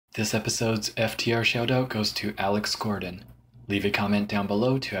This episode's FTR shoutout goes to Alex Gordon. Leave a comment down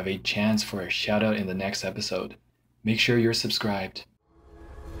below to have a chance for a shoutout in the next episode. Make sure you're subscribed.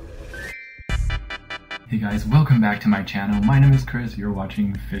 Hey guys, welcome back to my channel. My name is Chris, you're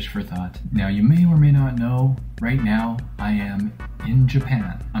watching Fish for Thought. Now you may or may not know, right now I am in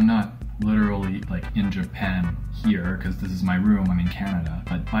Japan. I'm not literally like in Japan here because this is my room, I'm in Canada.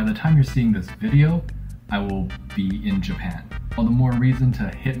 But by the time you're seeing this video, I will be in Japan. All the more reason to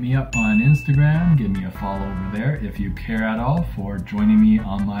hit me up on Instagram, give me a follow over there if you care at all for joining me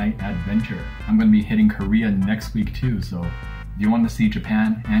on my adventure. I'm going to be hitting Korea next week too, so if you want to see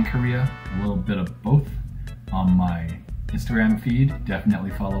Japan and Korea, a little bit of both on my Instagram feed,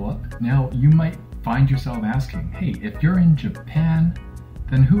 definitely follow up. Now, you might find yourself asking, hey, if you're in Japan,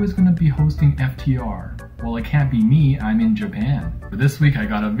 then who is going to be hosting FTR? Well, it can't be me, I'm in Japan. For this week, I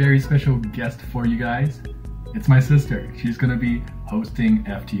got a very special guest for you guys. It's my sister. She's going to be hosting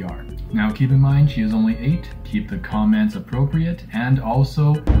FTR. Now, keep in mind, she is only 8. Keep the comments appropriate, and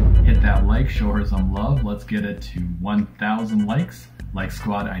also hit that like, show her some love. Let's get it to 1,000 likes. Like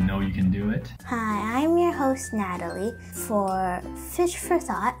Squad, I know you can do it. Hi, I'm your host Natalie for Fish for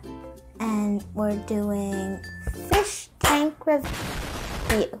Thought, and we're doing fish tank review.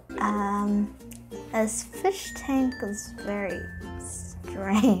 This fish tank is very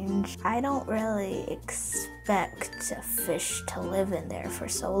strange. I don't really expect a fish to live in there for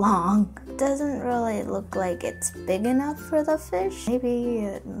so long. It doesn't really look like it's big enough for the fish. Maybe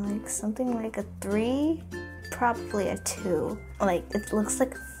like something like a 3, probably a 2. Like it looks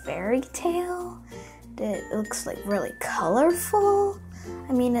like a fairy tale. It looks like really colorful.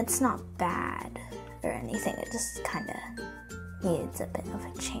 I mean, it's not bad or anything. It just kind of needs a bit of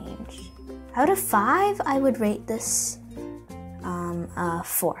a change. Out of 5, I would rate this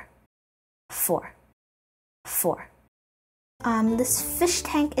 4. 4. This fish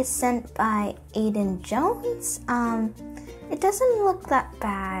tank is sent by Aiden Jones. It doesn't look that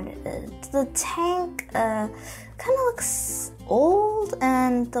bad. The tank kind of looks old,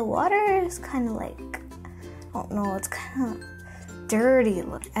 and the water is kind of like, I don't know, it's kind of dirty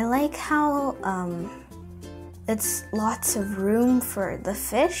look. I like how it's lots of room for the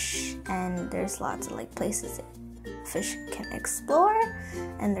fish, and there's lots of like places that fish can explore,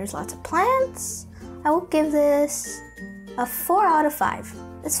 and there's lots of plants. I will give this a 4 out of 5.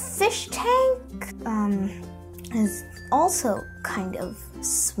 This fish tank is also kind of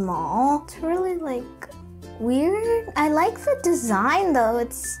small. It's really like weird. I like the design though.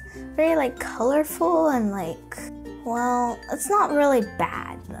 It's very like colorful and like, well, it's not really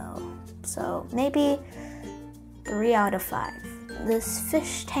bad though. So maybe 3 out of 5. This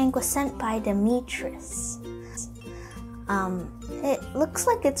fish tank was sent by Demetrius. It looks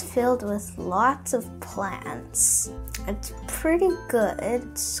like it's filled with lots of plants. It's pretty good.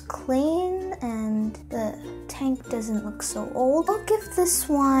 It's clean and the tank doesn't look so old. I'll give this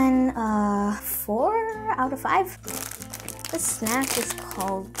one 4 out of 5. This snack is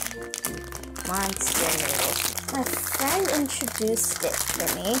called Monster Noodle. My friend introduced it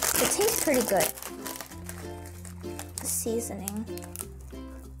to me. It tastes pretty good. The seasoning.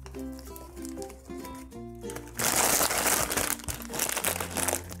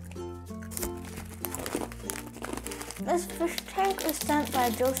 This fish tank is sent by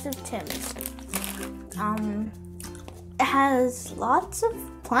Joseph Timms. It has lots of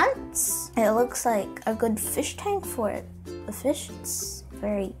plants. It looks like a good fish tank for the fish. It's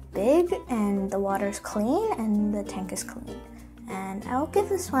very big and the water's clean and the tank is clean. And I'll give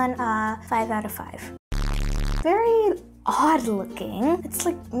this one a 5 out of 5. Very odd looking. It's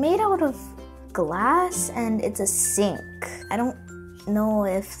like made out of glass and it's a sink. I don't know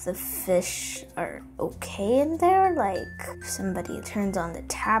if the fish are okay in there. Like if somebody turns on the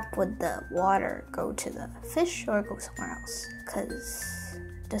tap, would the water go to the fish or go somewhere else? Because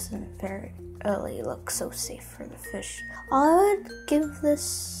it doesn't really look so safe for the fish. I would give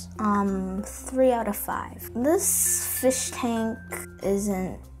this 3 out of 5. This fish tank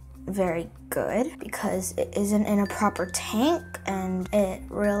isn't very good because it isn't in a proper tank and it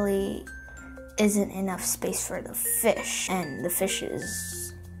really isn't enough space for the fish, and the fish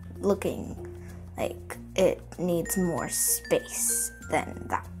is looking like it needs more space than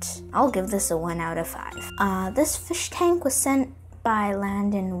that. I'll give this a 1 out of 5. This fish tank was sent by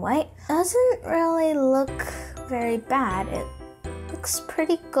Landon White. Doesn't really look very bad. It looks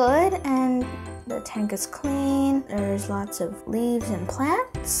pretty good and the tank is clean. There's lots of leaves and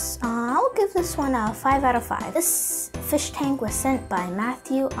plants. I'll give this one a 5 out of 5. This fish tank was sent by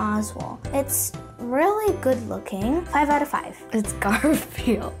Matthew Oswald. It's really good looking. 5 out of 5. It's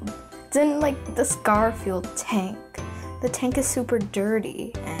Garfield. It's in like this Garfield tank. The tank is super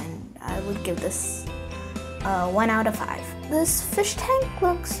dirty, and I would give this 1 out of 5. This fish tank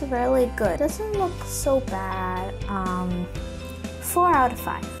looks really good. Doesn't look so bad. 4 out of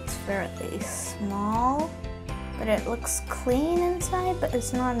 5. It's fairly small, but it looks clean inside, but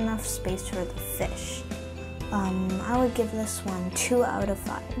it's not enough space for the fish. I would give this one 2 out of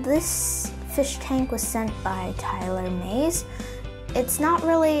 5. This fish tank was sent by Tyler Mays. It's not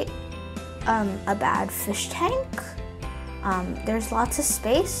really a bad fish tank. There's lots of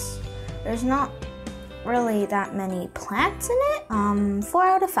space. There's not really that many plants in it. 4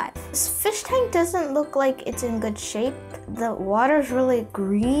 out of 5. This fish tank doesn't look like it's in good shape. The water's really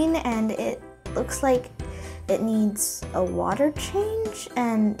green and it looks like it needs a water change,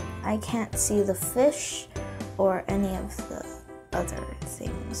 and I can't see the fish or any of the other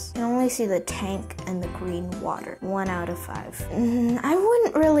things. I can only see the tank and the green water. 1 out of 5. I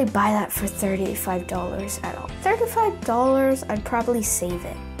wouldn't really buy that for $35 at all. $35, I'd probably save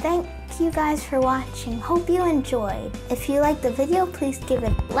it. Thank you guys for watching. Hope you enjoyed. If you liked the video, please give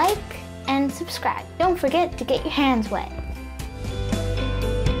it a like and subscribe. Don't forget to get your hands wet.